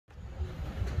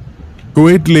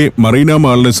കുവൈറ്റിലെ മറീന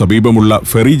മാളിന് സമീപമുള്ള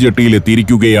ഫെറി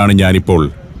ജെട്ടിയിലെത്തിയിരിക്കുകയാണ് ഞാനിപ്പോൾ.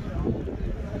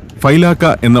 ഫൈലാക്ക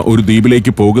എന്ന ഒരു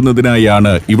ദ്വീപിലേക്ക്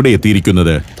പോകുന്നതിനായാണ് ഇവിടെ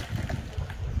എത്തിയിരിക്കുന്നത്.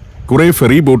 കുറെ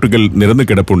ഫെറി ബോട്ടുകൾ നിരന്നു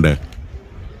കിടപ്പുണ്ട്.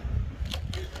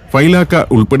 ഫൈലാക്ക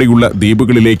ഉൾപ്പെടെയുള്ള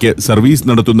ദ്വീപുകളിലേക്ക് സർവീസ്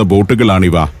നടത്തുന്ന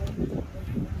ബോട്ടുകളാണിവ.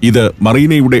 ഇത്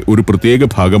മറീനയുടെ ഒരു പ്രത്യേക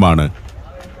ഭാഗമാണ്.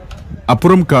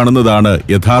 അപ്പുറം കാണുന്നതാണ്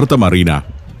യഥാർത്ഥ മറീന.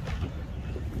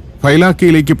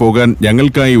 ഫൈലാക്കയിലേക്ക് പോകാൻ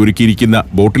ഞങ്ങൾക്കായി ഒരുക്കിയിരിക്കുന്ന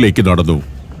ബോട്ടിലേക്ക് നടന്നു.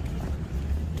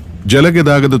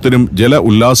 ജലഗതാഗതത്തിനും ജല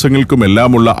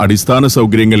ഉല്ലാസങ്ങൾക്കുമെല്ലാമുള്ള അടിസ്ഥാന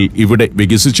സൗകര്യങ്ങൾ ഇവിടെ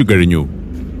വികസിച്ചു കഴിഞ്ഞു.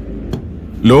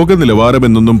 ലോക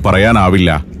നിലവാരമെന്നൊന്നും പറയാനാവില്ല.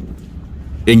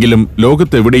 എങ്കിലും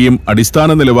ലോകത്തെവിടെയും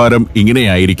അടിസ്ഥാന നിലവാരം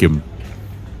ഇങ്ങനെയായിരിക്കും.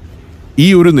 ഈ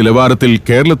ഒരു നിലവാരത്തിൽ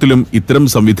കേരളത്തിലും ഇത്തരം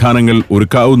സംവിധാനങ്ങൾ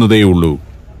ഒരുക്കാവുന്നതേയുള്ളൂ.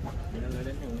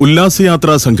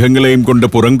 ഉല്ലാസയാത്രാ സംഘങ്ങളെയും കൊണ്ട്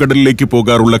പുറംകടലിലേക്ക്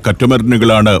പോകാറുള്ള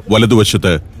കറ്റമറിനുകളാണ്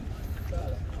വലതുവശത്ത്.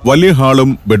 വലിയ ഹാളും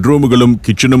ബെഡ്റൂമുകളും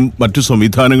കിച്ചണും മറ്റു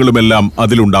സംവിധാനങ്ങളുമെല്ലാം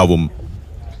അതിലുണ്ടാവും.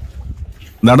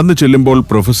 നടന്നു ചെല്ലുമ്പോൾ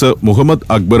പ്രൊഫസർ മുഹമ്മദ്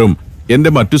അക്ബറും എന്റെ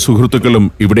മറ്റു സുഹൃത്തുക്കളും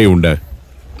ഇവിടെയുണ്ട്.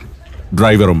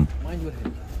 ഡ്രൈവറും.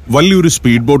 വലിയൊരു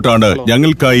സ്പീഡ് ബോട്ടാണ്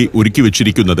ഞങ്ങൾക്കായി ഒരുക്കി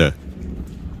വെച്ചിരിക്കുന്നത്.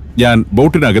 ഞാൻ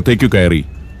ബോട്ടിനകത്തേക്കു കയറി.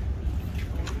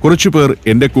 കുറച്ചുപേർ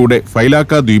എന്റെ കൂടെ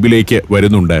ഫൈലാക്ക ദ്വീപിലേക്ക്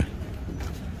വരുന്നുണ്ട്.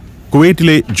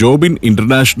 കുവൈറ്റിലെ ജോബിൻ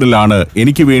ഇന്റർനാഷണൽ ആണ്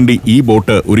എനിക്ക് വേണ്ടി ഈ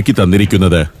ബോട്ട് ഒരുക്കി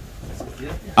തന്നിരിക്കുന്നത്.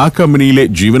 ആ കമ്പനിയിലെ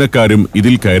ജീവനക്കാരും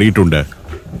ഇതിൽ കയറിയിട്ടുണ്ട്.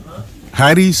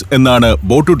 ഹാരിസ് എന്നാണ്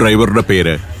ബോട്ട് ഡ്രൈവറുടെ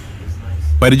പേര്.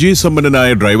 പരിചയസമ്പന്നനായ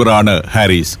ഡ്രൈവറാണ്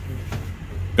ഹാരിസ്.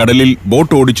 കടലിൽ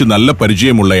ബോട്ട് ഓടിച്ച് നല്ല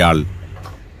പരിചയമുള്ളയാൾ.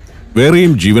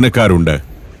 വേറെയും ജീവനക്കാരുണ്ട്.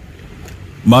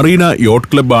 മറീന യോട്ട്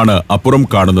ക്ലബ്ബാണ് അപ്പുറം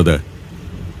കാണുന്നത്.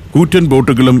 കൂറ്റൻ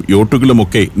ബോട്ടുകളും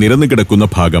യോട്ടുകളുമൊക്കെ നിരന്നു കിടക്കുന്ന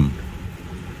ഭാഗം.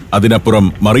 അതിനപ്പുറം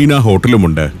മറീന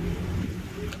ഹോട്ടലുമുണ്ട്.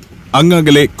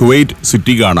 അങ്ങകലെ കുവൈറ്റ്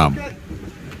സിറ്റി കാണാം.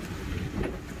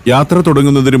 യാത്ര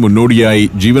തുടങ്ങുന്നതിന് മുന്നോടിയായി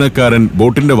ജീവനക്കാരൻ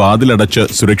ബോട്ടിന്റെ വാതിലടച്ച്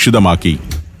സുരക്ഷിതമാക്കി.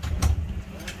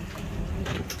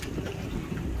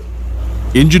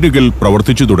 എഞ്ചിനുകൾ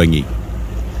പ്രവർത്തിച്ചു തുടങ്ങി.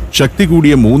 ശക്തി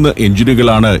കൂടിയ 3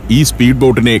 എഞ്ചിനുകളാണ് ഈ സ്പീഡ്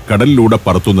ബോട്ടിനെ കടലിലൂടെ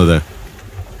പറത്തുന്നത്.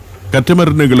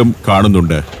 കറ്റമറിനുകളും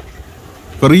കാണുന്നുണ്ട്.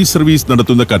 ഫെറി സർവീസ്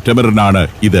നടത്തുന്ന കറ്റമറിനാണ്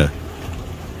ഇത്.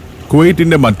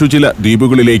 കുവൈറ്റിന്റെ മറ്റു ചില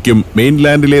ദ്വീപുകളിലേക്കും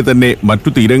മെയിൻലാൻഡിലെ തന്നെ മറ്റു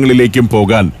തീരങ്ങളിലേക്കും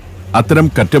പോകാൻ അത്തരം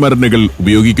കറ്റമറിനുകൾ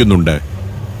ഉപയോഗിക്കുന്നുണ്ട്.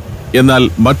 എന്നാൽ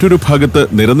മറ്റൊരു ഭാഗത്ത്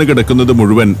നിരന്നു കിടക്കുന്നത്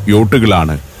മുഴുവൻ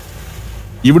യോട്ടുകളാണ്.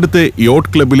 ഇവിടുത്തെ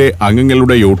യോട്ട് ക്ലബിലെ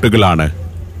അംഗങ്ങളുടെ യോട്ടുകളാണ്.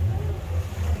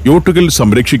 യോട്ടുകൾ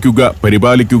സംരക്ഷിക്കുക,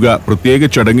 പരിപാലിക്കുക, പ്രത്യേക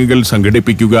ചടങ്ങുകൾ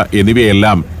സംഘടിപ്പിക്കുക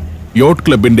എന്നിവയെല്ലാം യോട്ട്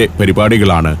ക്ലബിന്റെ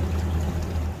പരിപാടികളാണ്.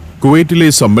 കുവൈറ്റിലെ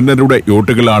സമ്പന്നരുടെ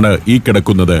യോട്ടുകളാണ് ഈ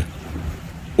കിടക്കുന്നത്.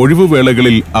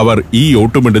 ഒഴിവുവേളകളിൽ അവർ ഈ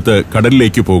യോട്ടുമെടുത്ത്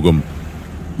കടലിലേക്ക് പോകും,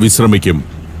 വിശ്രമിക്കും,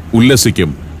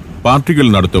 ഉല്ലസിക്കും, പാർട്ടികൾ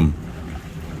നടത്തും.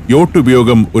 യോട്ട്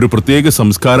ഉപയോഗം ഒരു പ്രത്യേക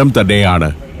സംസ്കാരം തന്നെയാണ്.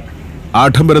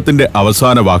 ആഡംബരത്തിന്റെ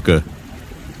അവസാന വാക്ക്.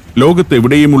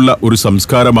 ലോകത്തെവിടെയുമുള്ള ഒരു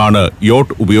സംസ്കാരമാണ്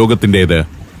യോട്ട് ഉപയോഗത്തിൻ്റേത്.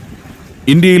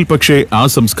 ഇന്ത്യയിൽ പക്ഷേ ആ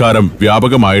സംസ്കാരം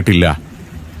വ്യാപകമായിട്ടില്ല.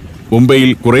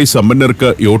 മുംബൈയിൽ കുറെ സമ്പന്നർക്ക്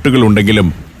യോട്ടുകളുണ്ടെങ്കിലും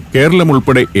കേരളം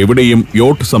ഉൾപ്പെടെ എവിടെയും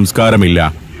യോട്ട് സംസ്കാരമില്ല.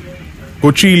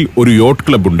 കൊച്ചിയിൽ ഒരു യോട്ട്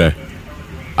ക്ലബ്ബുണ്ട്.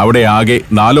 അവിടെ ആകെ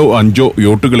 4 or 5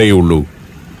 യോട്ടുകളേയുള്ളൂ.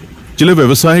 ചില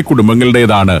വ്യവസായ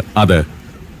കുടുംബങ്ങളുടേതാണ് അത്.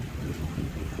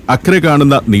 അക്കരെ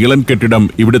കാണുന്ന നീളൻ കെട്ടിടം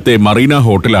ഇവിടുത്തെ മറീന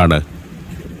ഹോട്ടലാണ്.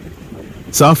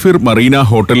 സാഫിർ മറീന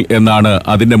ഹോട്ടൽ എന്നാണ്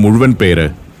അതിന്റെ മുഴുവൻ പേര്.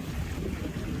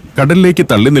 കടലിലേക്ക്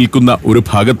തള്ളി നിൽക്കുന്ന ഒരു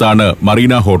ഭാഗത്താണ്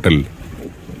മറീന ഹോട്ടൽ.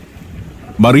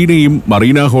 മറീനയും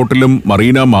മറീന ഹോട്ടലും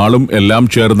മറീന മാളും എല്ലാം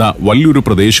ചേർന്ന വലിയൊരു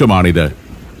പ്രദേശമാണിത്.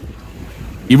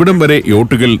 ഇവിടം വരെ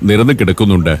യോട്ടുകൾ നിരന്നു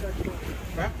കിടക്കുന്നുണ്ട്.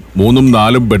 3 or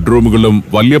 4 ബെഡ്റൂമുകളും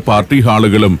വലിയ പാർട്ടി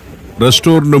ഹാളുകളും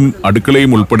റെസ്റ്റോറന്റും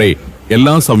അടുക്കളയും ഉൾപ്പെടെ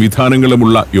എല്ലാ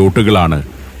സംവിധാനങ്ങളുമുള്ള യോട്ടുകളാണ്.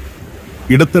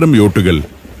 ഇടത്തരം യോട്ടുകൾ.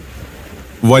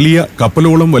 വലിയ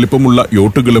കപ്പലോളം വലിപ്പമുള്ള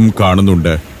യോട്ടുകളും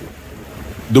കാണുന്നുണ്ട്.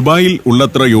 ദുബായിൽ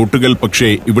ഉള്ളത്ര യോട്ടുകൾ പക്ഷേ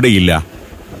ഇവിടെയില്ല.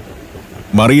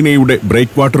 മറീനയുടെ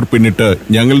ബ്രേക്ക് വാട്ടർ പിന്നിട്ട്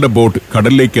ഞങ്ങളുടെ ബോട്ട്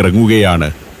കടലിലേക്ക് ഇറങ്ങുകയാണ്.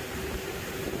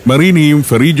 മറീനയും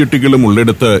ഫെറി ജെട്ടികളും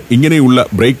ഉള്ളിടത്ത് ഇങ്ങനെയുള്ള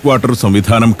ബ്രേക്ക് വാട്ടർ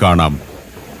സംവിധാനം കാണാം.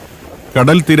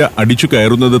 കടൽ തിര അടിച്ചു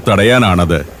കയറുന്നത്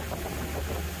തടയാനാണത്.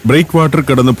 ബ്രേക്ക് വാട്ടർ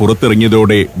കടന്ന്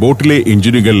പുറത്തിറങ്ങിയതോടെ ബോട്ടിലെ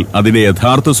എഞ്ചിനുകൾ അതിന്റെ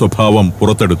യഥാർത്ഥ സ്വഭാവം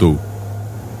പുറത്തെടുത്തു.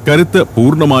 കരുത്ത്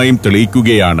പൂർണ്ണമായും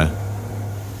തെളിയിക്കുകയാണ്.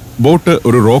 ബോട്ട്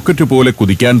ഒരു റോക്കറ്റ് പോലെ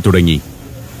കുതിക്കാൻ തുടങ്ങി.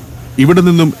 ഇവിടെ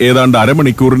നിന്നും ഏതാണ്ട്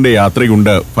അരമണിക്കൂറിന്റെ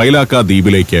യാത്രയുണ്ട് ഫൈലാക്ക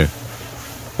ദ്വീപിലേക്ക്.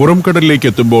 പുറംകടലിലേക്ക്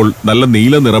എത്തുമ്പോൾ നല്ല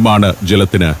നീല നിറമാണ്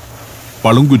ജലത്തിന്.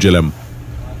 പളുങ്കുജലം.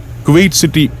 Kuwait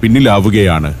city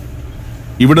പിന്നിലാവുകയാണ്.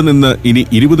 ഇവിടെ നിന്ന് ഇനി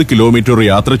 20 കിലോമീറ്റർ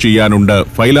യാത്ര ചെയ്യാനുണ്ട്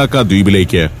ഫൈലാക്ക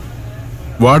ദ്വീപിലേക്ക്.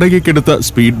 വാടകയ്ക്കെടുത്ത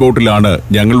സ്പീഡ് ബോട്ടിലാണ്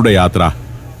ഞങ്ങളുടെ യാത്ര.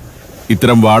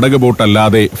 ഇത്തരം വാടക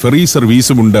ബോട്ടല്ലാതെ ഫെറി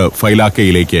സർവീസുമുണ്ട്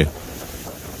ഫൈലാക്കയിലേക്ക്.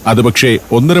 അത് പക്ഷേ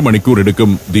 1.5 മണിക്കൂർ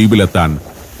എടുക്കും ദ്വീപിലെത്താൻ.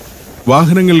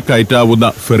 വാഹനങ്ങൾ കയറ്റാവുന്ന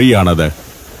ഫെറിയാണത്.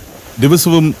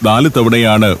 ദിവസവും 4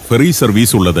 തവണയാണ് ഫെറി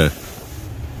സർവീസ് ഉള്ളത്.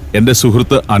 എന്റെ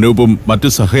സുഹൃത്ത് അനൂപും മറ്റ്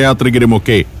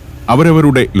സഹയാത്രികരുമൊക്കെ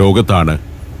അവരവരുടെ ലോകത്താണ്.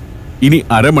 ഇനി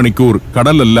അരമണിക്കൂർ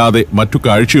കടലല്ലാതെ മറ്റു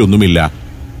കാഴ്ചയൊന്നുമില്ല.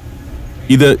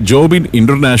 ഇത് ജോബിൻ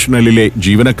ഇന്റർനാഷണലിലെ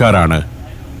ജീവനക്കാരാണ്.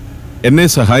 എന്നെ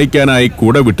സഹായിക്കാനായി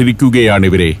കൂടെ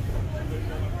വിട്ടിരിക്കുകയാണിവരെ.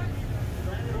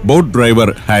 Boat driver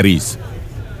Haris.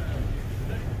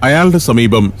 അയാളുടെ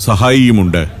സമീപം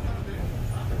സഹായിയുമുണ്ട്.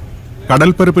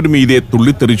 കടൽപ്പരപ്പിന് മീതെ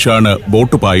തുള്ളിത്തെറിച്ചാണ്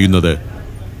ബോട്ട് പായുന്നത്.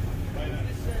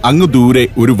 അങ്ങ് ദൂരെ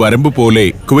ഒരു വരമ്പ് പോലെ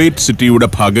കുവൈറ്റ് സിറ്റിയുടെ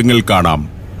ഭാഗങ്ങൾ കാണാം.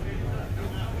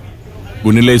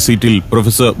 മുന്നിലെ സീറ്റിൽ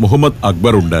പ്രൊഫസർ മുഹമ്മദ്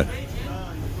അക്ബർ ഉണ്ട്.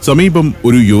 സമീപം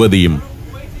ഒരു യുവതിയും.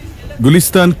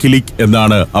 ഗുലിസ്ഥാൻ കിലിക്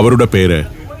എന്നാണ് അവരുടെ പേര്.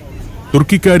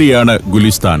 തുർക്കിക്കാരിയാണ്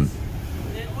ഗുലിസ്ഥാൻ.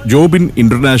 ജോബിൻ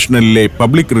ഇന്റർനാഷണലിലെ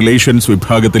പബ്ലിക് റിലേഷൻസ്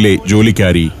വിഭാഗത്തിലെ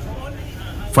ജോലിക്കാരി.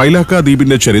 ഫൈലാക്ക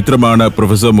ദ്വീപിന്റെ ചരിത്രമാണ്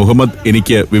പ്രൊഫസർ മുഹമ്മദ്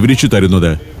എനിക്ക് വിവരിച്ചു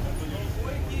തരുന്നത്.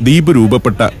 ദ്വീപ്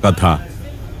രൂപപ്പെട്ട കഥ.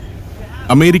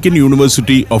 അമേരിക്കൻ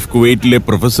യൂണിവേഴ്സിറ്റി ഓഫ് കുവൈറ്റിലെ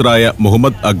പ്രൊഫസറായ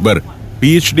മുഹമ്മദ് അക്ബർ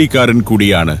PhD കാരൻ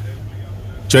കൂടിയാണ്.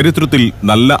 ചരിത്രത്തിൽ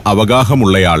നല്ല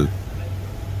അവഗാഹമുള്ളയാൾ.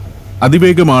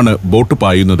 അതിവേഗമാണ് ബോട്ട്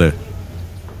പായുന്നത്.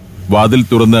 വാതിൽ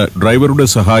തുറന്ന് ഡ്രൈവറുടെ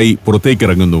സഹായി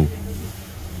പുറത്തേക്കിറങ്ങുന്നു.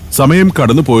 സമയം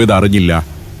കടന്നുപോയത് അറിഞ്ഞില്ല.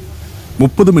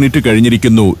 30 മിനിറ്റ്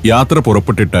കഴിഞ്ഞിരിക്കുന്നു യാത്ര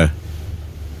പുറപ്പെട്ടിട്ട്.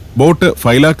 ബോട്ട്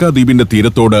ഫൈലാക്ക ദ്വീപിന്റെ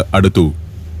തീരത്തോട് അടുത്തു.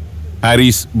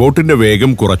 ഹാരിസ് ബോട്ടിന്റെ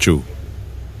വേഗം കുറച്ചു.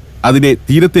 അതിനെ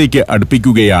തീരത്തേക്ക്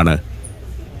അടുപ്പിക്കുകയാണ്.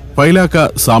 ഫൈലാക്ക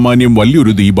സാമാന്യം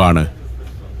വലിയൊരു ദ്വീപാണ്.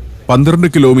 12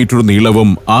 കിലോമീറ്റർ നീളവും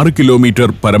 6 കിലോമീറ്റർ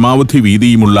പരമാവധി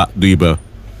വീതിയുമുള്ള ദ്വീപ്.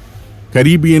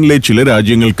 കരീബിയനിലെ ചില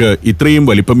രാജ്യങ്ങൾക്ക് ഇത്രയും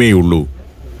വലിപ്പമേയുള്ളൂ.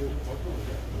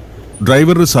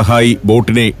 ഡ്രൈവറുടെ സഹായി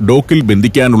ബോട്ടിനെ ഡോക്കിൽ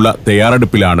ബന്ധിക്കാനുള്ള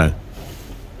തയ്യാറെടുപ്പിലാണ്.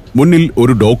 മുന്നിൽ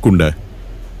ഒരു ഡോക്കുണ്ട്.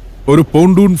 ഒരു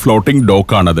പോണ്ടൂൺ ഫ്ലോട്ടിംഗ്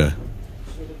ഡോക്കാണത്.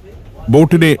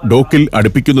 ബോട്ടിനെ ഡോക്കിൽ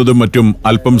അടുപ്പിക്കുന്നതും മറ്റും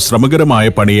അല്പം ശ്രമകരമായ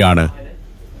പണിയാണ്.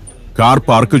 കാർ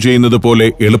പാർക്ക് ചെയ്യുന്നത് പോലെ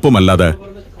എളുപ്പമല്ലത്.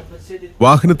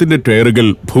 വാഹനത്തിന്റെ ടയറുകൾ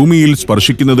ഭൂമിയിൽ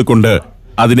സ്പർശിക്കുന്നത് കൊണ്ട്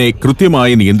അതിനെ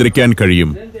കൃത്യമായി നിയന്ത്രിക്കാൻ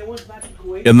കഴിയും.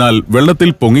 എന്നാൽ വെള്ളത്തിൽ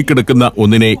പൊങ്ങിക്കിടക്കുന്ന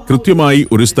ഒന്നിനെ കൃത്യമായി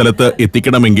ഒരു സ്ഥലത്ത്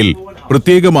എത്തിക്കണമെങ്കിൽ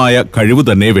പ്രത്യേകമായ കഴിവ്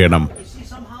തന്നെ വേണം.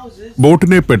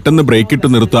 ബോട്ടിനെ പെട്ടെന്ന് ബ്രേക്കിട്ട്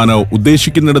നിർത്താനോ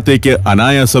ഉദ്ദേശിക്കുന്നിടത്തേക്ക്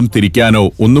അനായാസം തിരിക്കാനോ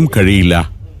ഒന്നും കഴിയില്ല.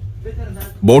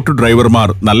 ബോട്ട് ഡ്രൈവർമാർ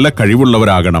നല്ല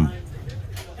കഴിവുള്ളവരാകണം.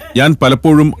 ഞാൻ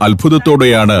പലപ്പോഴും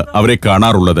അത്ഭുതത്തോടെയാണ് അവരെ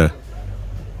കാണാറുള്ളത്.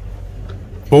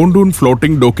 പോണ്ടൂൺ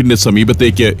ഫ്ലോട്ടിംഗ് ഡോക്കിന്റെ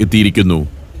സമീപത്തേക്ക് എത്തിയിരിക്കുന്നു.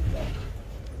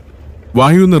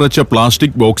 വായു നിറച്ച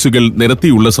പ്ലാസ്റ്റിക് ബോക്സുകൾ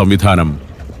നിരത്തിയുള്ള സംവിധാനം.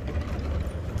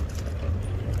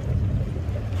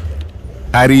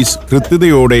 ഹാരിസ്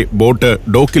കൃത്യതയോടെ ബോട്ട്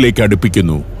ഡോക്കിലേക്ക്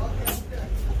അടുപ്പിക്കുന്നു.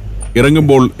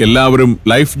 ഇറങ്ങുമ്പോൾ എല്ലാവരും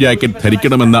ലൈഫ് ജാക്കറ്റ്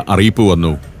ധരിക്കണമെന്ന അറിയിപ്പ്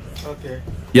വന്നു.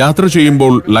 യാത്ര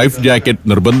ചെയ്യുമ്പോൾ ലൈഫ് ജാക്കറ്റ്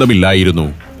നിർബന്ധമില്ലായിരുന്നു.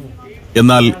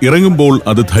 എന്നാൽ ഇറങ്ങുമ്പോൾ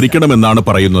അത് ധരിക്കണമെന്നാണ്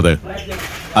പറയുന്നത്.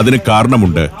 അതിന്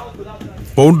കാരണമുണ്ട്.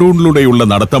 പോണ്ടൂണിലൂടെയുള്ള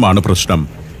നടത്തമാണ് പ്രശ്നം.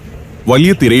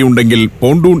 വലിയ തിരയുണ്ടെങ്കിൽ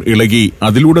പോണ്ടൂൺ ഇളകി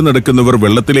അതിലൂടെ നടക്കുന്നവർ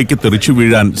വെള്ളത്തിലേക്ക് തെറിച്ചു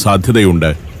വീഴാൻ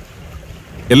സാധ്യതയുണ്ട്.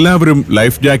 എല്ലാവരും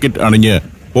ലൈഫ് ജാക്കറ്റ് അണിഞ്ഞ്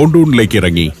പോണ്ടൂണിലേക്ക്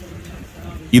ഇറങ്ങി.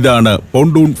 ഇതാണ്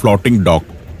പോണ്ടൂൺ ഫ്ലോട്ടിംഗ് ഡോക്ക്.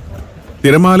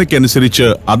 തിരമാലയ്ക്കനുസരിച്ച്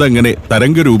അതങ്ങനെ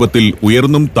തരംഗരൂപത്തിൽ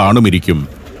ഉയർന്നും താണുമിരിക്കും.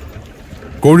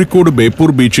 കോഴിക്കോട്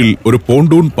ബേപ്പൂർ ബീച്ചിൽ ഒരു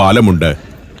പോണ്ടൂൺ പാലമുണ്ട്.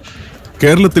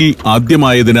 കേരളത്തിൽ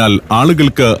ആദ്യമായതിനാൽ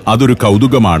ആളുകൾക്ക് അതൊരു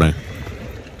കൗതുകമാണ്.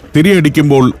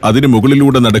 തിരയടിക്കുമ്പോൾ അതിന്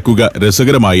മുകളിലൂടെ നടക്കുക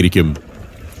രസകരമായിരിക്കും.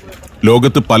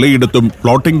 ലോകത്ത് പലയിടത്തും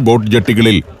ഫ്ലോട്ടിംഗ് ബോട്ട്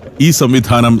ജെട്ടികളിൽ ഈ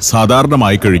സംവിധാനം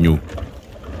സാധാരണമായി കഴിഞ്ഞു.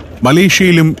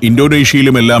 മലേഷ്യയിലും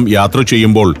ഇന്തോനേഷ്യയിലുമെല്ലാം യാത്ര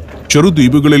ചെയ്യുമ്പോൾ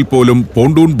ചെറുദ്വീപുകളിൽ പോലും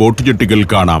പോണ്ടൂൺ ബോട്ട് ജെട്ടികൾ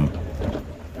കാണാം.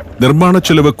 നിർമ്മാണ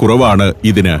ചെലവ് കുറവാണ്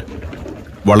ഇതിന്.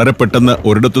 വളരെ പെട്ടെന്ന്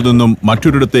ഒരിടത്തു നിന്നും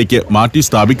മറ്റൊരിടത്തേക്ക് മാറ്റി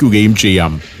സ്ഥാപിക്കുകയും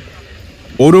ചെയ്യാം.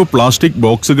 ഓരോ പ്ലാസ്റ്റിക്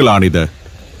ബോക്സുകളാണിത്.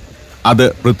 അത്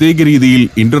പ്രത്യേക രീതിയിൽ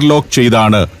ഇന്റർലോക്ക്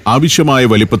ചെയ്താണ് ആവശ്യമായ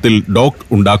വലിപ്പത്തിൽ ഡോക്ക്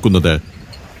ഉണ്ടാക്കുന്നത്.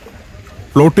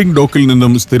 ഫ്ലോട്ടിംഗ് ഡോക്കിൽ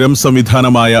നിന്നും സ്ഥിരം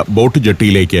സംവിധാനമായ ബോട്ട്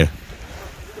ജെട്ടിയിലേക്ക്.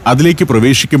 അതിലേക്ക്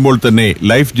പ്രവേശിക്കുമ്പോൾ തന്നെ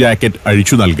ലൈഫ് ജാക്കറ്റ്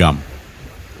അഴിച്ചു നൽകാം.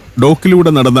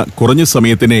 ഡോക്കിലൂടെ നടന്ന കുറഞ്ഞ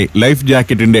സമയത്തിനെ ലൈഫ്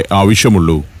ജാക്കറ്റിന്റെ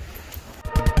ആവശ്യമുള്ളൂ.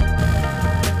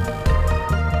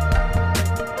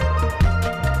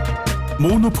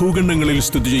 മൂന്ന് ഭൂഖണ്ഡങ്ങളിൽ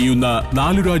സ്ഥിതി ചെയ്യുന്ന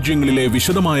 4 രാജ്യങ്ങളിലെ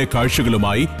വിശദമായ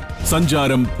കാഴ്ചകളുമായി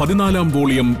സഞ്ചാരം 14ാം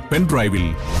volume പെൻഡ്രൈവിൽ.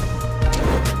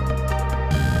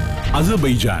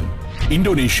 Azerbaijan,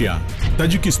 Indonesia,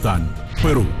 Tajikistan,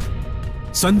 Peru.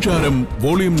 സഞ്ചാരം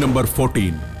വോളിയം നമ്പർ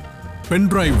 14.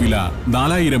 പെൻഡ്രൈവ് വില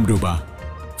 4000 രൂപ.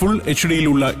 ഫുൾ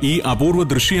HDയിലുള്ള ഈ അപൂർവ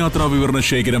ദൃശ്യയാത്രാ വിവരണ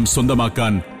ശേഖരം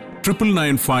സ്വന്തമാക്കാൻ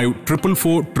 9995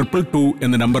 444 222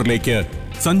 എന്ന നമ്പറിലേക്ക്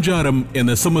സഞ്ചാരം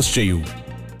എന്ന് SMS ചെയ്യൂ.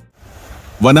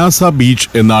 വനാസ ബീച്ച്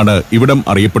എന്നാണ് ഇവിടം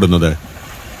അറിയപ്പെടുന്നത്.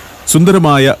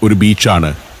 സുന്ദരമായ ഒരു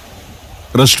ബീച്ചാണ്.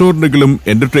 റെസ്റ്റോറന്റുകളും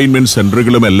എന്റർടൈൻമെന്റ്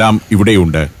സെന്ററുകളും എല്ലാം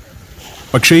ഇവിടെയുണ്ട്.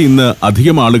 പക്ഷേ ഇന്ന്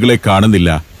അധികം ആളുകളെ കാണുന്നില്ല.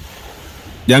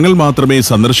 ഞങ്ങൾ മാത്രമേ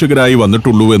സന്ദർശകരായി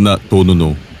വന്നിട്ടുള്ളൂ എന്ന് തോന്നുന്നു.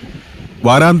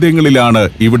 വാരാന്ത്യങ്ങളിലാണ്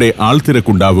ഇവിടെ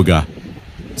ആൾത്തിരക്കുണ്ടാവുക.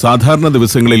 സാധാരണ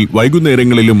ദിവസങ്ങളിൽ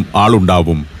വൈകുന്നേരങ്ങളിലും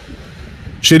ആളുണ്ടാവും.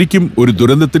 ശരിക്കും ഒരു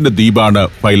ദുരന്തത്തിന്റെ ദ്വീപാണ്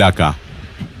ഫൈലാക്ക.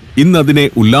 ഇന്നതിനെ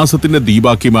ഉല്ലാസത്തിന്റെ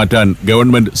ദ്വീപാക്കി മാറ്റാൻ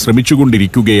ഗവൺമെന്റ്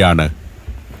ശ്രമിച്ചുകൊണ്ടിരിക്കുകയാണ്.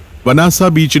 വനാസ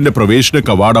ബീച്ചിന്റെ പ്രവേശന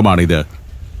കവാടമാണിത്.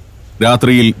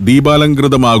 രാത്രിയിൽ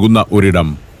ദീപാലങ്കൃതമാകുന്ന ഒരിടം.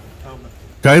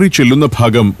 കയറി ചെല്ലുന്ന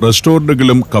ഭാഗം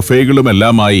റെസ്റ്റോറന്റുകളും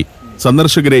കഫേകളുമെല്ലാമായി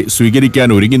സന്ദർശകരെ സ്വീകരിക്കാൻ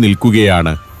ഒരുങ്ങി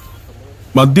നിൽക്കുകയാണ്.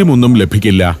 മദ്യമൊന്നും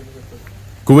ലഭിക്കില്ല.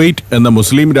 കുവൈറ്റ് എന്ന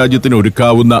മുസ്ലിം രാജ്യത്തിന്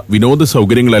ഒരുക്കാവുന്ന വിനോദ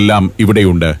സൗകര്യങ്ങളെല്ലാം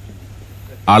ഇവിടെയുണ്ട്.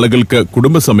 ആളുകൾക്ക്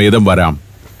കുടുംബസമേതം വരാം.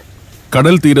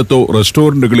 കടൽ തീരത്തോ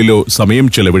റെസ്റ്റോറന്റുകളിലോ സമയം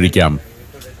ചെലവഴിക്കാം.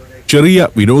 ചെറിയ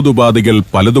വിനോദോപാധികൾ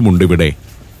പലതുമുണ്ടിവിടെ.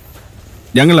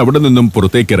 ഞങ്ങൾ അവിടെ നിന്നും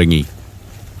പുറത്തേക്കിറങ്ങി.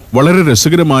 വളരെ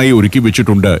രസകരമായി ഒരുക്കി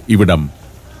വെച്ചിട്ടുണ്ട് ഇവിടം.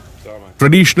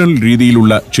 ട്രഡീഷണൽ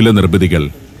രീതിയിലുള്ള ചില നിർമ്മിതികൾ.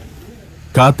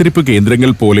 കാത്തിരിപ്പ്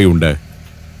കേന്ദ്രങ്ങൾ പോലെയുണ്ട്.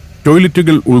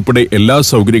 ടോയ്ലറ്റുകൾ ഉൾപ്പെടെ എല്ലാ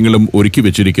സൗകര്യങ്ങളും ഒരുക്കി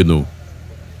വെച്ചിരിക്കുന്നു.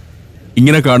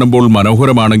 ഇങ്ങനെ കാണുമ്പോൾ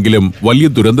മനോഹരമാണെങ്കിലും വലിയ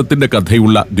ദുരന്തത്തിന്റെ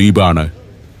കഥയുള്ള ദ്വീപാണ്.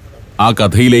 ആ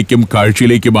കഥയിലേക്കും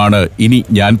കാഴ്ചയിലേക്കുമാണ് ഇനി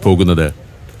ഞാൻ പോകുന്നത്.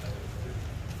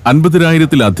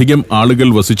 50,000-ലധികം ആളുകൾ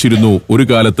വസിച്ചിരുന്നു ഒരു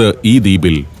കാലത്ത് ഈ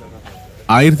ദ്വീപിൽ.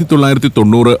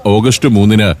 1990 ഓഗസ്റ്റ്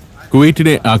 3-ന്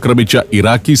കുവൈറ്റിനെ ആക്രമിച്ച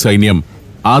ഇറാഖി സൈന്യം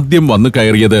ആദ്യം വന്നു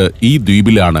കയറിയത് ഈ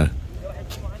ദ്വീപിലാണ്.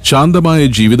 ശാന്തമായ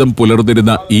ജീവിതം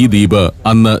പുലർന്നിരുന്ന ഈ ദ്വീപ്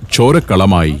അന്ന്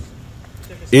ചോരക്കളമായി.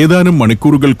 ഏതാനും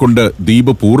മണിക്കൂറുകൾ കൊണ്ട്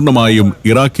ദ്വീപ് പൂർണ്ണമായും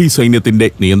ഇറാഖി സൈന്യത്തിന്റെ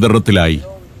നിയന്ത്രണത്തിലായി.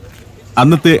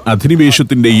 അന്നത്തെ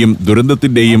അധിനിവേശത്തിന്റെയും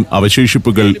ദുരന്തത്തിന്റെയും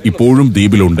അവശേഷിപ്പുകൾ ഇപ്പോഴും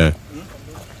ദ്വീപിലുണ്ട്.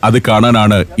 അത്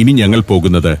കാണാനാണ് ഇനി ഞങ്ങൾ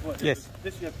പോകുന്നത്.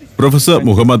 പ്രൊഫസർ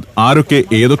മുഹമ്മദ് ആരൊക്കെ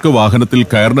ഏതൊക്കെ വാഹനത്തിൽ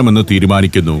കയറണമെന്ന്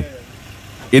തീരുമാനിക്കുന്നു.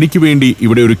 എനിക്ക് വേണ്ടി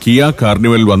ഇവിടെ ഒരു കിയ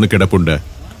കാർണിവൽ വന്ന് കിടപ്പുണ്ട്.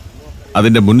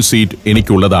 അതിന്റെ മുൻ സീറ്റ്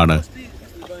എനിക്കുള്ളതാണ്.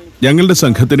 ഞങ്ങളുടെ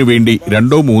സംഘത്തിനു വേണ്ടി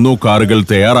 2-3 കാറുകൾ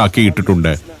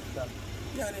തയ്യാറാക്കിയിട്ടിട്ടുണ്ട്.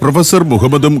 പ്രൊഫസർ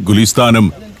മുഹമ്മദും ഗുലിസ്ഥാനും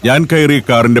ഞാൻ കയറിയ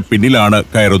കാറിന്റെ പിന്നിലാണ്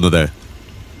കയറുന്നത്.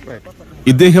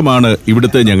 ഇദ്ദേഹമാണ്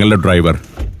ഇവിടുത്തെ ഞങ്ങളുടെ ഡ്രൈവർ.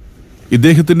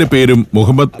 ഇദ്ദേഹത്തിന്റെ പേരും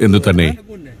മുഹമ്മദ് എന്ന് തന്നെ.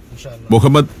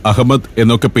 മുഹമ്മദ്, അഹമ്മദ്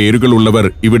എന്നൊക്കെ പേരുകളുള്ളവർ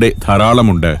ഇവിടെ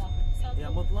ധാരാളമുണ്ട്.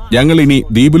 ഞങ്ങൾ ഇനി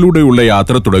ദ്വീപിലൂടെയുള്ള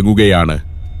യാത്ര തുടങ്ങുകയാണ്.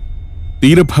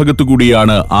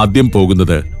 തീരഭാഗത്തുകൂടിയാണ് ആദ്യം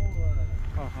പോകുന്നത്.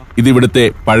 ഇതിവിടുത്തെ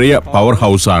പഴയ പവർ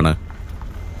ഹൗസാണ്.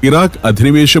 ഇറാഖ്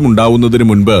അധിനിവേശം ഉണ്ടാവുന്നതിന്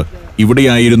മുൻപ്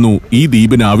ഇവിടെയായിരുന്നു ഈ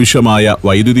ദ്വീപിനാവശ്യമായ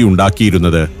വൈദ്യുതി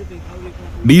ഉണ്ടാക്കിയിരുന്നത്.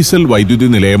 ഡീസൽ വൈദ്യുതി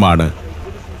നിലയമാണ്.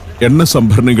 എണ്ണ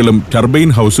സംഭരണികളും ടർബൈൻ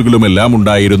ഹൗസുകളുമെല്ലാം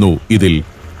ഉണ്ടായിരുന്നു ഇതിൽ.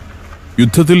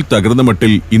 യുദ്ധത്തിൽ തകർന്ന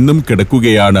മട്ടിൽ ഇന്നും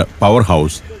കിടക്കുകയാണ് പവർ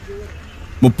ഹൗസ്.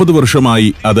 30 വർഷമായി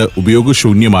അത്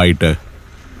ഉപയോഗശൂന്യമായിട്ട്.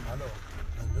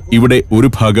 ഇവിടെ ഒരു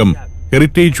ഭാഗം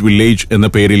ഹെറിറ്റേജ് വില്ലേജ് എന്ന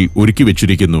പേരിൽ ഒരുക്കി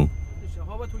വെച്ചിരിക്കുന്നു.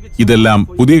 ഇതെല്ലാം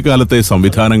പുതിയ കാലത്തെ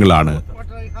സംവിധാനങ്ങളാണ്.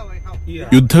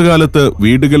 യുദ്ധകാലത്ത്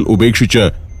വീടുകൾ ഉപേക്ഷിച്ച്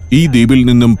ഈ ദ്വീപിൽ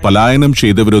നിന്നും പലായനം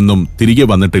ചെയ്തവരൊന്നും തിരികെ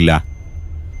വന്നിട്ടില്ല.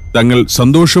 തങ്ങൾ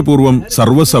സന്തോഷപൂർവ്വം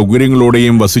സർവ്വ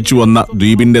സൗകര്യങ്ങളോടെയും വസിച്ചു വന്ന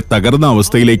ദ്വീപിന്റെ തകർന്ന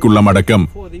അവസ്ഥയിലേക്കുള്ള മടക്കം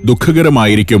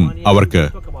ദുഃഖകരമായിരിക്കും അവർക്ക്.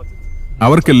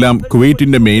 അവർക്കെല്ലാം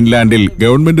കുവൈറ്റിന്റെ മെയിൻലാൻഡിൽ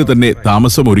ഗവൺമെന്റ് തന്നെ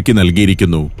താമസം ഒരുക്കി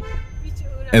നൽകിയിരിക്കുന്നു.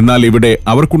 എന്നാൽ ഇവിടെ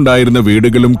അവർക്കുണ്ടായിരുന്ന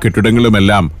വീടുകളും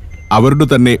കെട്ടിടങ്ങളുമെല്ലാം അവരുടെ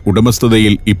തന്നെ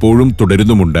ഉടമസ്ഥതയിൽ ഇപ്പോഴും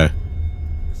തുടരുന്നുമുണ്ട്.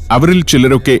 അവരിൽ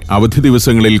ചിലരൊക്കെ അവധി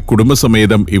ദിവസങ്ങളിൽ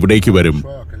കുടുംബസമേതം ഇവിടേക്ക് വരും.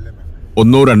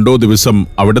 1-2 ദിവസം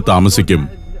അവിടെ താമസിക്കും.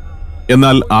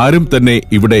 എന്നാൽ ആരും തന്നെ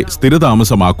ഇവിടെ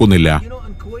സ്ഥിരതാമസമാക്കുന്നില്ല.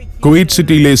 കുവൈറ്റ്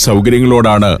സിറ്റിയിലെ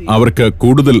സൗകര്യങ്ങളോടാണ് അവർക്ക്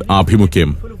കൂടുതൽ ആഭിമുഖ്യം.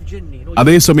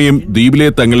 അതേസമയം ദ്വീപിലെ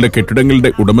തങ്ങളുടെ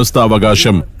കെട്ടിടങ്ങളുടെ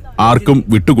ഉടമസ്ഥാവകാശം ആർക്കും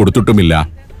വിട്ടുകൊടുത്തിട്ടുമില്ല.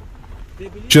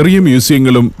 ചെറിയ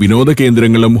മ്യൂസിയങ്ങളും വിനോദ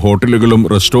കേന്ദ്രങ്ങളും ഹോട്ടലുകളും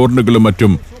റെസ്റ്റോറന്റുകളും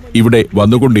മറ്റും ഇവിടെ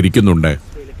വന്നുകൊണ്ടിരിക്കുന്നുണ്ട്.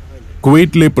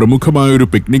 കുവൈറ്റിലെ പ്രമുഖമായൊരു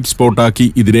പിക്നിക് സ്പോട്ടാക്കി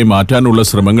ഇതിനെ മാറ്റാനുള്ള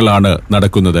ശ്രമങ്ങളാണ്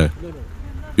നടക്കുന്നത്.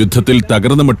 യുദ്ധത്തിൽ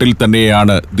തകർന്ന മട്ടിൽ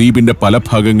തന്നെയാണ് ദ്വീപിന്റെ പല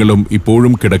ഭാഗങ്ങളും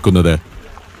ഇപ്പോഴും കിടക്കുന്നത്.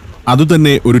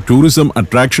 അതുതന്നെ ഒരു ടൂറിസം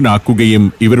അട്രാക്ഷൻ ആക്കുകയും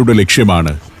ഇവരുടെ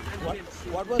ലക്ഷ്യമാണ്.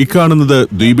 ഇക്കാണുന്നത്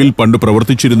ദ്വീപിൽ പണ്ട്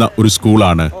പ്രവർത്തിച്ചിരുന്ന ഒരു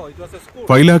സ്കൂളാണ്.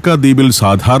 ഫൈലാക്ക ദ്വീപിൽ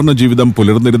സാധാരണ ജീവിതം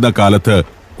പുലർന്നിരുന്ന കാലത്ത്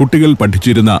കുട്ടികൾ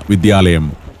പഠിച്ചിരുന്ന വിദ്യാലയം.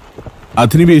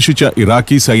 അധിനിവേശിച്ച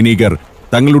ഇറാഖി സൈനികർ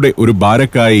തങ്ങളുടെ ഒരു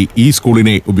ബാരക്കായി ഈ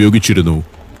സ്കൂളിനെ ഉപയോഗിച്ചിരുന്നു.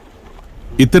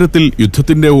 ഇത്തരത്തിൽ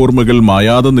യുദ്ധത്തിന്റെ ഓർമ്മകൾ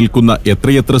മായാതെ നിൽക്കുന്ന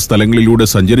എത്രയെത്ര സ്ഥലങ്ങളിലൂടെ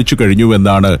സഞ്ചരിച്ചു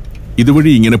കഴിഞ്ഞുവെന്നാണ്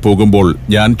ഇതുവഴി ഇങ്ങനെ പോകുമ്പോൾ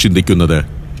ഞാൻ ചിന്തിക്കുന്നത്.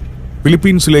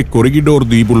 ഫിലിപ്പീൻസിലെ കൊറിഗിഡോർ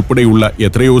ദ്വീപ് ഉൾപ്പെടെയുള്ള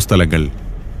എത്രയോ സ്ഥലങ്ങൾ.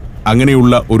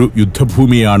 അങ്ങനെയുള്ള ഒരു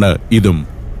യുദ്ധഭൂമിയാണ് ഇതും.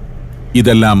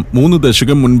 ഇതെല്ലാം 3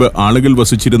 ദശകം മുൻപ് ആളുകൾ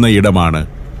വസിച്ചിരുന്ന ഇടമാണ്.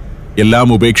 എല്ലാം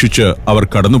ഉപേക്ഷിച്ച് അവർ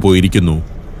കടന്നുപോയിരിക്കുന്നു.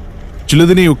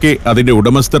 ചിലതിനെയൊക്കെ അതിന്റെ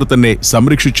ഉടമസ്ഥർ തന്നെ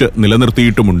സംരക്ഷിച്ച്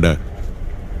നിലനിർത്തിയിട്ടുമുണ്ട്.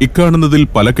 ഇക്കാണുന്നതിൽ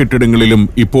പല കെട്ടിടങ്ങളിലും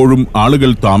ഇപ്പോഴും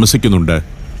ആളുകൾ താമസിക്കുന്നുണ്ട്.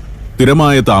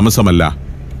 സ്ഥിരമായ താമസമല്ല.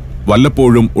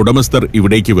 വല്ലപ്പോഴും ഉടമസ്ഥർ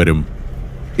ഇവിടേക്ക് വരും.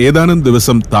 ഏതാനും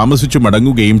ദിവസം താമസിച്ചു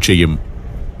മടങ്ങുകയും ചെയ്യും.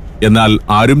 എന്നാൽ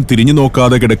ആരും തിരിഞ്ഞു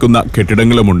നോക്കാതെ കിടക്കുന്ന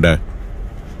കെട്ടിടങ്ങളുമുണ്ട്.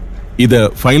 ഇത്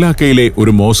ഫൈലാക്കയിലെ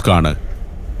ഒരു മോസ്കാണ്.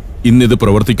 ഇന്നിത്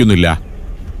പ്രവർത്തിക്കുന്നില്ല.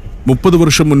 30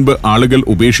 വർഷം മുൻപ് ആളുകൾ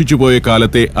ഉപേക്ഷിച്ചുപോയ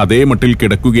കാലത്തെ അതേ മട്ടിൽ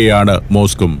കിടക്കുകയാണ്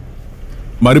മോസ്കും.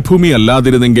 മരുഭൂമി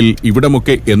അല്ലാതിരുന്നെങ്കിൽ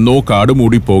ഇവിടമൊക്കെ എന്നോ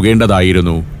കാടുമൂടി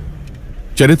പോകേണ്ടതായിരുന്നു.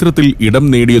 ചരിത്രത്തിൽ ഇടം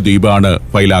നേടിയ ദ്വീപാണ്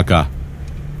ഫൈലാക്ക.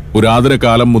 പുരാതന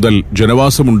കാലം മുതൽ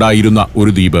ജനവാസമുണ്ടായിരുന്ന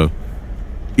ഒരു ദ്വീപ്.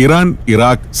 ഇറാൻ,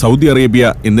 ഇറാഖ്, സൗദി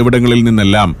അറേബ്യ എന്നിവിടങ്ങളിൽ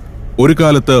നിന്നെല്ലാം ഒരു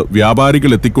കാലത്ത്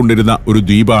വ്യാപാരികൾ എത്തിക്കൊണ്ടിരുന്ന ഒരു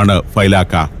ദ്വീപാണ്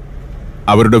ഫൈലാക്ക.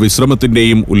 അവരുടെ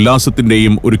വിശ്രമത്തിന്റെയും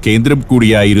ഉല്ലാസത്തിന്റെയും ഒരു കേന്ദ്രം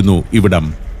കൂടിയായിരുന്നു ഇവിടം.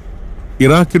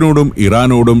 ഇറാഖിനോടും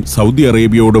ഇറാനോടും സൗദി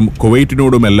അറേബ്യയോടും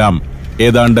കുവൈറ്റിനോടുമെല്ലാം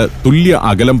ഏതാണ്ട് തുല്യ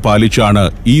അകലം പാലിച്ചാണ്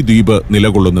ഈ ദ്വീപ്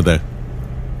നിലകൊള്ളുന്നത്.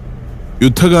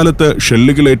 യുദ്ധകാലത്ത്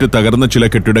ഷെല്ലുകളേറ്റ് തകർന്ന ചില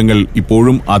കെട്ടിടങ്ങൾ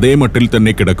ഇപ്പോഴും അതേ മട്ടിൽ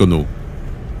തന്നെ കിടക്കുന്നു.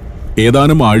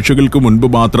 ഏതാനും ആഴ്ചകൾക്ക് മുൻപ്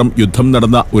മാത്രം യുദ്ധം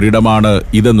നടന്ന ഒരിടമാണ്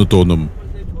ഇതെന്ന് തോന്നും.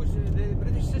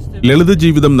 ലളിത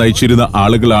ജീവിതം നയിച്ചിരുന്ന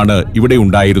ആളുകളാണ് ഇവിടെ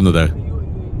ഉണ്ടായിരുന്നത്.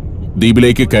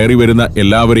 ദ്വീപിലേക്ക് കയറി വരുന്ന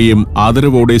എല്ലാവരെയും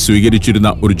ആദരവോടെ സ്വീകരിച്ചിരുന്ന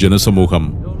ഒരു ജനസമൂഹം.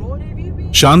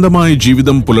 ശാന്തമായ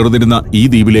ജീവിതം പുലർന്നിരുന്ന ഈ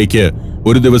ദ്വീപിലേക്ക്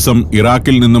ഒരു ദിവസം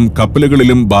ഇറാഖിൽ നിന്നും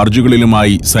കപ്പലുകളിലും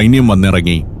ബാർജുകളിലുമായി സൈന്യം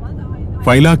വന്നിറങ്ങി.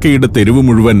 ഫൈലാക്കയുടെ തെരുവ്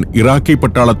മുഴുവൻ ഇറാഖി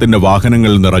പട്ടാളത്തിന്റെ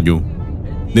വാഹനങ്ങൾ നിറഞ്ഞു.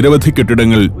 നിരവധി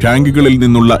കെട്ടിടങ്ങൾ ടാങ്കുകളിൽ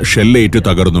നിന്നുള്ള ഷെല്ലേറ്റ്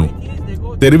തകർന്നു.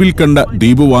 തെരുവിൽ കണ്ട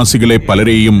ദ്വീപുവാസികളെ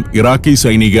പലരെയും ഇറാഖി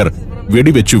സൈനികർ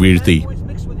വെടിവെച്ചു വീഴ്ത്തി.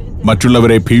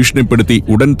 മറ്റുള്ളവരെ ഭീഷണിപ്പെടുത്തി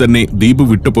ഉടൻ തന്നെ ദ്വീപ്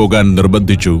വിട്ടുപോകാൻ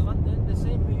നിർബന്ധിച്ചു.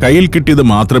 കയ്യിൽ കിട്ടിയത്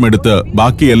മാത്രമെടുത്ത്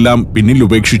ബാക്കിയെല്ലാം പിന്നിൽ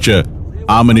ഉപേക്ഷിച്ച്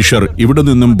ആ മനുഷ്യർ ഇവിടെ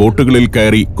നിന്നും ബോട്ടുകളിൽ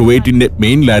കയറി കുവൈറ്റിന്റെ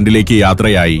മെയിൻലാൻഡിലേക്ക്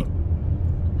യാത്രയായി.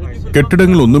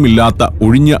 കെട്ടിടങ്ങളൊന്നുമില്ലാത്ത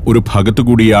ഒഴിഞ്ഞ ഒരു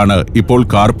ഭാഗത്തുകൂടിയാണ് ഇപ്പോൾ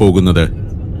കാർ പോകുന്നത്.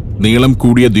 നീളം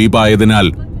കൂടിയ ദ്വീപായതിനാൽ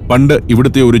പണ്ട്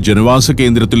ഇവിടുത്തെ ഒരു ജനവാസ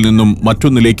കേന്ദ്രത്തിൽ നിന്നും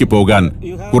മറ്റൊന്നിലേക്ക് പോകാൻ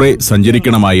കുറെ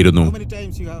സഞ്ചരിക്കണമായിരുന്നു.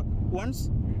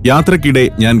 യാത്രക്കിടെ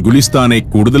ഞാൻ ഗുലിസ്ഥാനെ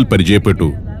കൂടുതൽ പരിചയപ്പെട്ടു.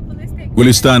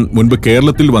 ഗുലിസ്ഥാൻ മുൻപ്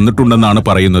കേരളത്തിൽ വന്നിട്ടുണ്ടെന്നാണ്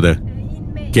പറയുന്നത്.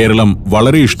 കേരളം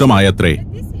വളരെ ഇഷ്ടമായത്രേ.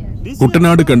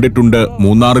 കുട്ടനാട് കണ്ടിട്ടുണ്ട്,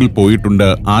 മൂന്നാറിൽ പോയിട്ടുണ്ട്,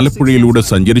 ആലപ്പുഴയിലൂടെ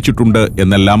സഞ്ചരിച്ചിട്ടുണ്ട്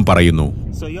എന്നെല്ലാം പറയുന്നു.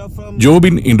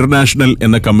 ജോബിൻ ഇന്റർനാഷണൽ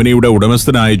എന്ന കമ്പനിയുടെ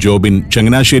ഉടമസ്ഥനായ ജോബിൻ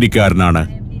ചങ്ങനാശ്ശേരിക്കാരനാണ്.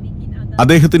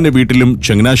 അദ്ദേഹത്തിന്റെ വീട്ടിലും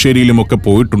ചങ്ങനാശ്ശേരിയിലുമൊക്കെ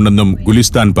പോയിട്ടുണ്ടെന്നും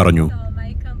ഗുലിസ്ഥാൻ പറഞ്ഞു.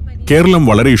 കേരളം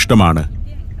വളരെ ഇഷ്ടമാണ്.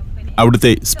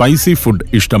 അവിടുത്തെ സ്പൈസി ഫുഡ്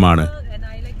ഇഷ്ടമാണ്.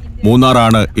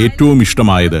 മൂന്നാറാണ് ഏറ്റവും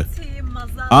ഇഷ്ടമായത്.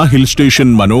 ആ ഹിൽ സ്റ്റേഷൻ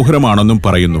മനോഹരമാണെന്നും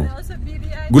പറയുന്നു.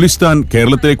 ഗുലിസ്ഥാൻ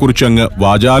കേരളത്തെക്കുറിച്ച് അങ്ങ്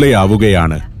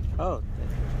വാചാലയാവുകയാണ്.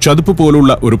 ചതുപ്പ്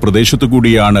പോലുള്ള ഒരു പ്രദേശത്തു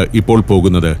കൂടിയാണ് ഇപ്പോൾ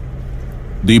പോകുന്നത്.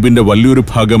 ദ്വീപിന്റെ വലിയൊരു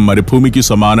ഭാഗം മരുഭൂമിക്ക്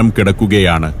സമാനം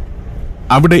കിടക്കുകയാണ്.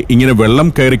 അവിടെ ഇങ്ങനെ വെള്ളം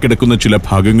കയറി കിടക്കുന്ന ചില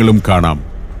ഭാഗങ്ങളും കാണാം.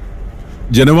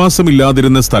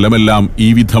 ജനവാസമില്ലാതിരുന്ന സ്ഥലമെല്ലാം ഈ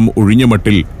വിധം ഒഴിഞ്ഞ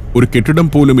മട്ടിൽ ഒരു കെട്ടിടം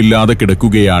പോലും ഇല്ലാതെ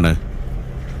കിടക്കുകയാണ്.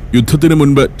 യുദ്ധത്തിനു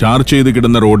മുൻപ് ടാർ ചെയ്ത്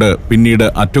കിടന്ന റോഡ് പിന്നീട്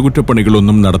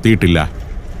അറ്റകുറ്റപ്പണികളൊന്നും നടത്തിയിട്ടില്ല.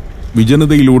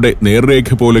 വിജനതയിലൂടെ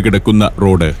നേർരേഖ പോലെ കിടക്കുന്ന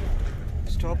റോഡ്.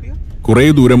 കുറെ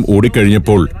ദൂരം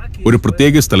ഓടിക്കഴിഞ്ഞപ്പോൾ ഒരു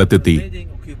പ്രത്യേക സ്ഥലത്തെത്തി.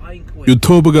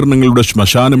 യുദ്ധോപകരണങ്ങളുടെ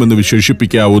ശ്മശാനമെന്ന്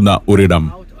വിശേഷിപ്പിക്കാവുന്ന ഒരിടം.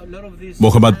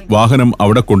 മുഹമ്മദ് വാഹനം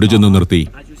അവിടെ കൊണ്ടുചെന്ന് നിർത്തി.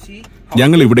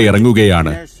 ഞങ്ങൾ ഇവിടെ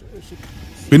ഇറങ്ങുകയാണ്.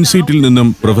 പിൻസീറ്റിൽ നിന്നും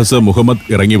പ്രൊഫസർ മുഹമ്മദ്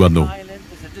ഇറങ്ങി വന്നു.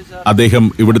 അദ്ദേഹം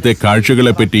ഇവിടുത്തെ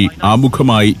കാഴ്ചകളെപ്പറ്റി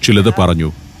ആമുഖമായി ചിലത് പറഞ്ഞു.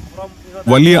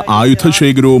 വലിയ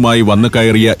ആയുധശേഖരവുമായി വന്നു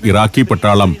കയറിയ ഇറാഖി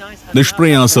പട്ടാളം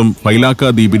നിഷ്പ്രയാസം ഫൈലാക്ക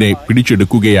ദ്വീപിനെ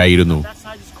പിടിച്ചെടുക്കുകയായിരുന്നു.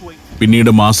 പിന്നീട്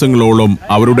മാസങ്ങളോളം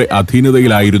അവരുടെ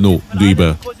അധീനതയിലായിരുന്നു ദ്വീപ്.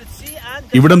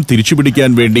 ഇവിടം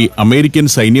തിരിച്ചുപിടിക്കാൻ വേണ്ടി അമേരിക്കൻ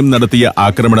സൈന്യം നടത്തിയ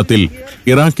ആക്രമണത്തിൽ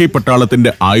ഇറാഖി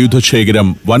പട്ടാളത്തിന്റെ ആയുധശേഖരം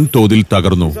വൻതോതിൽ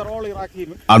തകർന്നു.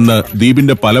 അന്ന്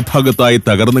ദ്വീപിന്റെ പല ഭാഗത്തായി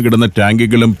തകർന്നു കിടന്ന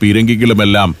ടാങ്കുകളും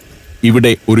പീരങ്കികളുമെല്ലാം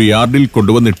ഇവിടെ ഒരു യാർഡിൽ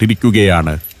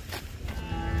കൊണ്ടുവന്നിട്ടിരിക്കുകയാണ്.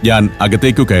 ഞാൻ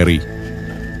അകത്തേക്കു കയറി.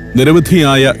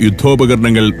 നിരവധിയായ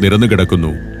യുദ്ധോപകരണങ്ങൾ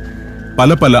നിരന്നുകിടക്കുന്നു.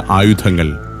 പല പല ആയുധങ്ങൾ.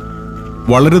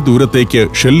 വളരെ ദൂരത്തേക്ക്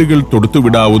ഷെല്ലുകൾ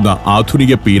തൊടുത്തുവിടാവുന്ന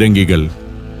ആധുനിക പീരങ്കികൾ.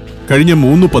 കഴിഞ്ഞ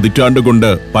 3 പതിറ്റാണ്ടുകൊണ്ട്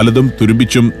പലതും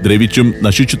തുരുമ്പിച്ചും ദ്രവിച്ചും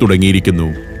നശിച്ചു തുടങ്ങിയിരിക്കുന്നു.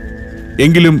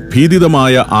 എങ്കിലും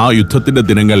ഭീതിതമായ ആ യുദ്ധത്തിന്റെ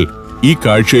ദിനങ്ങൾ ഈ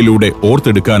കാഴ്ചയിലൂടെ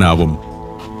ഓർത്തെടുക്കാനാവും.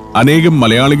 അനേകം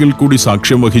മലയാളികൾ കൂടി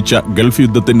സാക്ഷ്യം വഹിച്ച ഗൾഫ്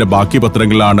യുദ്ധത്തിന്റെ ബാക്കി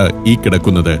പത്രങ്ങളാണ് ഈ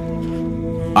കിടക്കുന്നത്.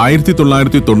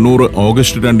 1990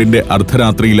 ഓഗസ്റ്റ് 2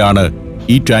 അർദ്ധരാത്രിയിലാണ്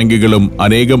ഈ ടാങ്കുകളും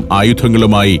അനേകം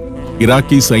ആയുധങ്ങളുമായി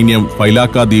ഇറാഖി സൈന്യം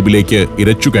ഫൈലാക്ക ദ്വീപിലേക്ക്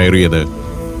ഇരച്ചു കയറിയത്.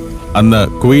 അന്ന്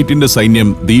കുവൈറ്റിന്റെ സൈന്യം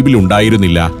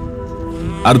ദ്വീപിലുണ്ടായിരുന്നില്ല.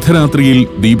 അർദ്ധരാത്രിയിൽ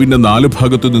ദ്വീപിന്റെ 4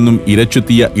 ഭാഗത്തു നിന്നും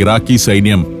ഇരച്ചെത്തിയ ഇറാഖി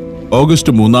സൈന്യം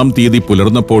ഓഗസ്റ്റ് 3-ാം തീയതി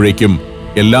പുലർന്നപ്പോഴേക്കും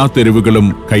എല്ലാ തെരുവുകളും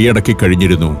കൈയടക്കി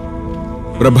കഴിഞ്ഞിരുന്നു.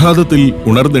 പ്രഭാതത്തിൽ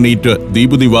ഉണർന്നെണീറ്റ്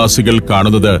ദ്വീപ് നിവാസികൾ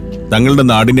കാണുന്നത് തങ്ങളുടെ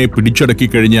നാടിനെ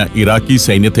പിടിച്ചടക്കിക്കഴിഞ്ഞ ഇറാഖി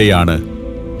സൈന്യത്തെയാണ്.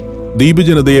 ദ്വീപ്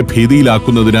ജനതയെ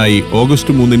ഭീതിയിലാക്കുന്നതിനായി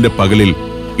ഓഗസ്റ്റ് 3-ന്റെ പകലിൽ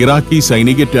ഇറാഖി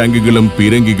സൈനിക ടാങ്കുകളും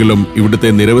പീരങ്കികളും ഇവിടുത്തെ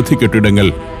നിരവധി കെട്ടിടങ്ങൾ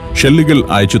ഷെല്ലുകൾ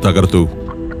അയച്ചു തകർത്തു.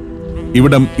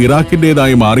 ഇവിടം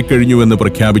ഇറാഖിന്റേതായി മാറിക്കഴിഞ്ഞുവെന്ന്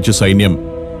പ്രഖ്യാപിച്ച സൈന്യം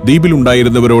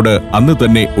ദ്വീപിലുണ്ടായിരുന്നവരോട് അന്ന്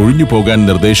തന്നെ ഒഴിഞ്ഞുപോകാൻ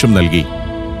നിർദ്ദേശം നൽകി.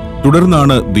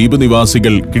 തുടർന്നാണ് ദ്വീപ്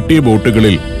നിവാസികൾ കിട്ടിയ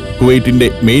ബോട്ടുകളിൽ കുവൈറ്റിന്റെ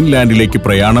മെയിൻലാൻഡിലേക്ക്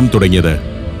പ്രയാണം തുടങ്ങിയത്.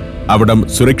 അവിടം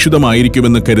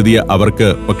സുരക്ഷിതമായിരിക്കുമെന്ന് കരുതിയ അവർക്ക്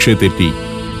പക്ഷേ തെറ്റി.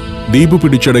 ദ്വീപ്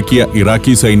പിടിച്ചടക്കിയ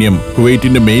ഇറാഖി സൈന്യം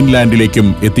കുവൈറ്റിന്റെ മെയിൻലാൻഡിലേക്കും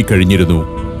എത്തിക്കഴിഞ്ഞിരുന്നു.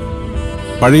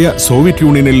 പഴയ സോവിയറ്റ്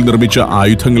യൂണിയനിൽ നിർമ്മിച്ച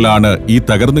ആയുധങ്ങളാണ് ഈ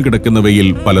തകർന്നു കിടക്കുന്നവയിൽ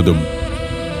പലതും.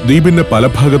 ദ്വീപിന്റെ പല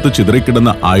ഭാഗത്ത്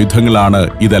ചിതറിക്കിടന്ന ആയുധങ്ങളാണ്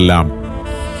ഇതെല്ലാം.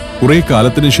 കുറെ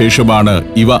കാലത്തിനു ശേഷമാണ്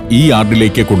ഇവ ഈ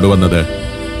യാർഡിലേക്ക് കൊണ്ടുവന്നത്.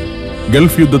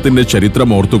 ഗൾഫ് യുദ്ധത്തിന്റെ ചരിത്രം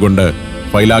ഓർത്തുകൊണ്ട്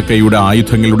ഫൈലാക്കയുടെ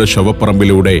ആയുധങ്ങളുടെ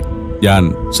ശവപ്പറമ്പിലൂടെ ഞാൻ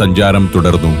സഞ്ചാരം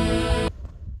തുടർന്നു.